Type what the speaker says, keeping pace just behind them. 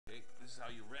This is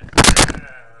how you rest.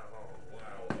 Oh,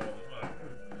 wow.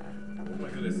 Oh my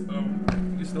goodness.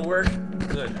 You still work?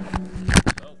 Good.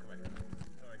 Oh, come back here.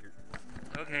 Come back here.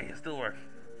 Okay, it still works.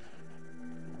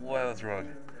 Wow, that's wrong.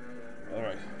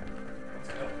 Alright.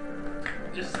 Let's go.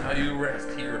 This is how you rest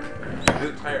here.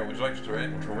 You're tired. Would you like to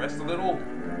rest a little?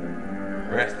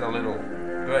 Rest a little.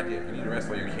 Good idea. You need to rest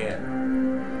while you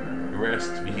can.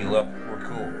 Rest, we heal up, we're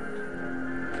cool.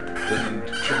 Doesn't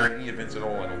trigger any events at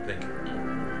all, I don't think.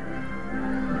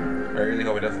 I really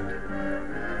hope it doesn't.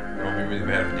 It would be really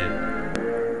bad if it did.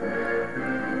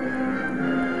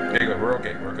 Okay, good. We're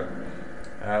okay. We're good.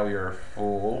 Now we are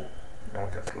full. Oh my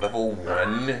god. Level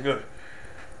 1. Good.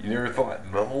 You never thought.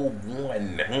 Level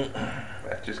 1.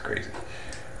 That's just crazy.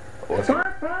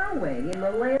 Far, far away in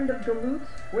the land of Duluth,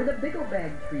 where the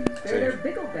bigglebag trees bear their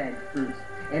bigglebag fruits,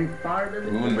 and far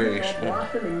lilies all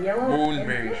blossom in yellow, and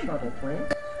tin bubble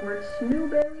plants squirt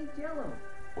snowberry jello.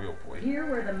 Oh boy. Here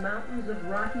where the mountains of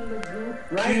Rocky Magoo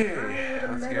rise high over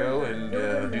the let's go and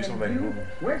do something.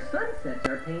 Where sunsets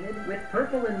are painted with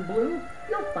purple and blue,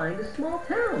 you'll find a small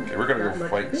town. Okay, we're gonna go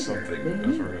fight something.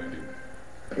 That's what we're gonna do.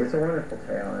 It's a wonderful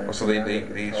tale. Oh, so they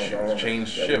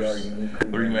changed shifts.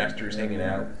 The remaster is hanging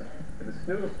out.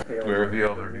 Where the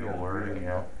other people are hanging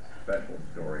out. Special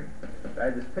story. I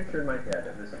had this picture in my head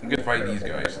of this. I'm gonna fight these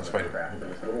guys. Let's fight them.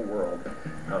 This little world.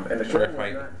 And the try to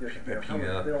fight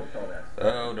Peppita.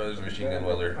 Oh no, there's a machine gun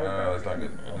welder. Oh, that's not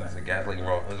good. Oh, that's a Gatling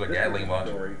launcher. There's a Gatling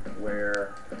launcher.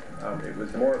 Where it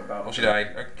was more about. Oh, she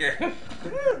died. Okay.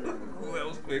 Ooh, that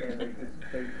was quick.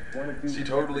 She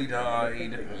totally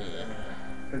died.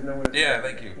 Yeah,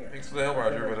 thank you. Thanks for the help,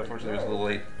 Roger, but unfortunately it was a little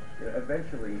late.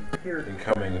 Eventually, tears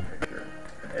incoming.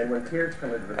 And when tears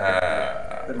come into the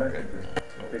picture, the message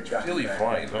is really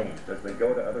fine. As they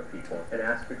go to other people and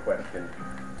ask the question,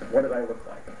 what did I look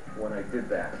like when I did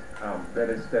that? That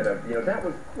instead of, that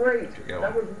was great,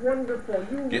 that was wonderful.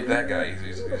 Get that guy,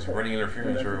 he's running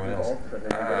interference for everyone else.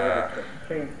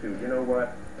 Change to, you know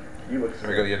what? You look there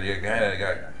we go, the guy that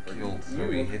got killed,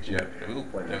 so he hit you. Ooh,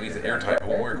 no, he's airtight,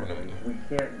 won't work on him. We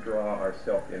can't draw our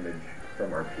self-image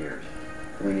from our peers.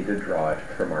 We need to draw it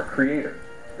from our Creator,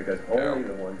 because only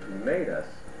the one who made us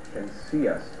can see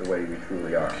us the way we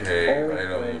truly are. Okay, only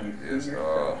item is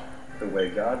the way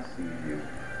God sees you.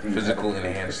 Physical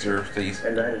enhancer, please.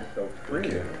 And that is so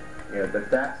freeing.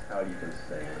 That's how you can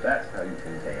sing. That's how you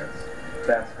can dance.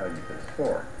 That's how you can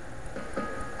soar.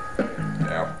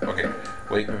 Now, okay.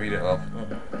 Wake Peppita up.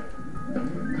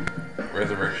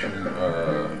 Resurrection,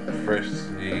 fresh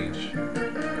stage.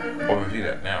 Oh,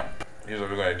 Peppita, now. Here's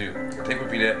what we're going to do. We'll take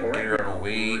Peppita and get her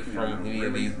away from any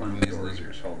of these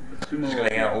losers. She's going to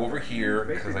hang out over here,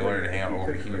 because I want her to hang out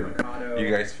over here. You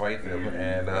guys fight them,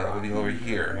 and we'll be over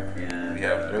here. We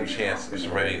have no chance of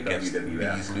surviving against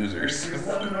these losers.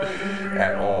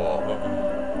 At all.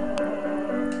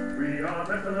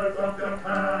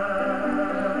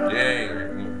 Yay!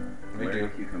 Thank you.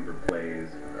 Cucumber plays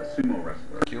a sumo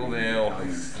wrestler. Kill them.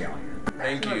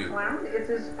 Thank you. It's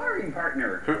his sparring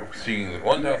partner. Seeing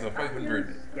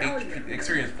 1,500 HP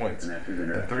experience points and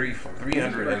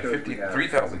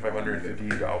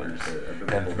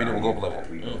 $3,550. And Peppita will go up level.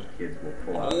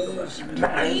 Oh,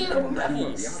 9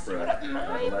 levels!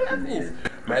 9 levels!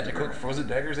 Magic hook, frozen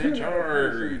daggers, and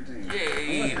charge!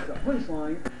 Yay!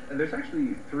 There's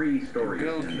actually 3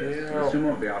 stories in this. The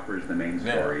Sumo of the Opera is the main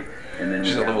story, and then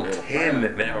she's at level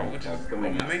 10 now, which is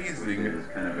amazing.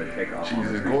 Kind of a takeoff. She's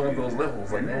just going up those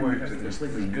levels like no way. This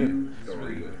is good. It's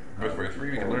really good. Breath of Fire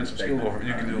 3, we can learn some skills over.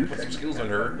 You can put some skills on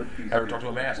her. Have her talk to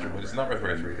a master, but it's not Breath of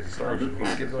Fire 3. It's a Star Wars.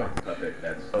 Let's get going.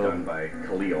 That's done by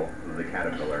Khalil, the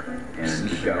caterpillar, and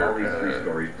she's got all these 3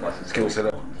 stories plus a skill set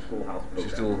up. Schoolhouse.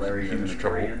 She's still huge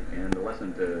trouble. And the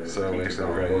lesson to so we're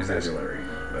going to use this.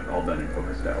 But all done in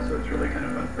focus style, so it's really kind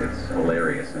of fun. It's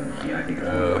hilarious, and I think it's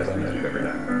one of the best things we've ever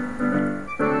done.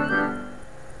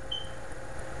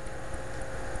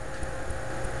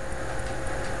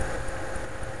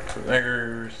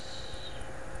 Daggers.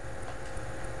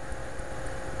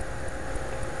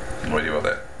 No idea about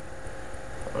that.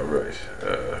 Alright.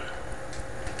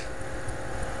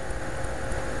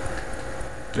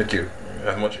 Thank you.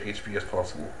 As much HP as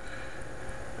possible.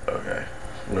 Okay.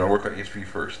 We're gonna work on HP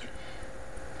first.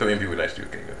 The MP would be nice too.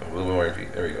 Okay, good. A little bit more MP.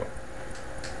 There we go.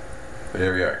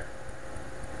 There we are.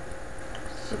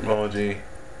 Symbology.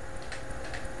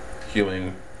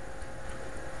 Healing.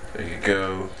 There you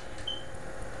go.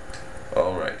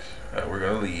 Alright, we're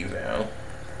gonna leave now,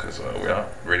 because we're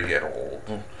not ready at all.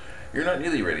 You're not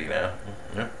nearly ready now.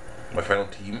 Yep. My final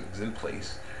team is in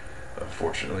place.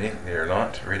 Unfortunately, they're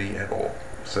not ready at all.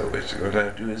 So what we're gonna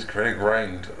have to do is try to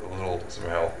grind a little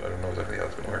somehow. I don't know exactly how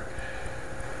it's gonna work.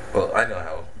 Well, I know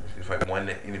how. If fight one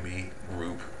enemy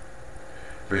group.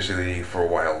 Basically, for a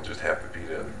while, just have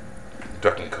Peppita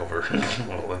duck and cover.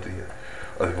 I'll let the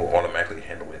other people automatically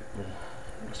handle it.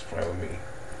 That's fine with me.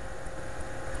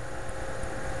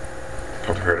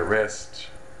 Come to her to rest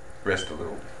a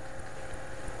little.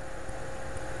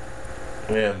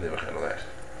 Yeah, I'll never handle that.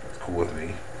 That's cool with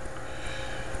me.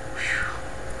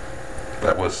 Whew.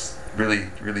 That was really,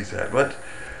 really sad, but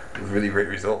with really great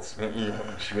results.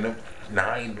 She went up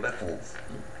 9 levels.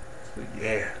 So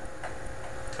yeah,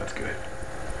 that's good.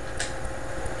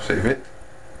 Save it.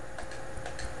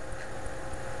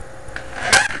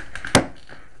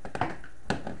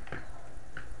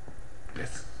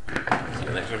 Yes. See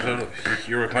the next episode of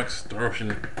Hero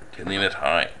Construction 10 at a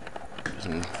time.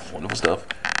 Some wonderful stuff.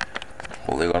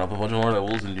 Well, they got up a bunch of more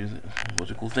levels and do a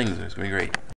bunch of cool things. It's gonna be great.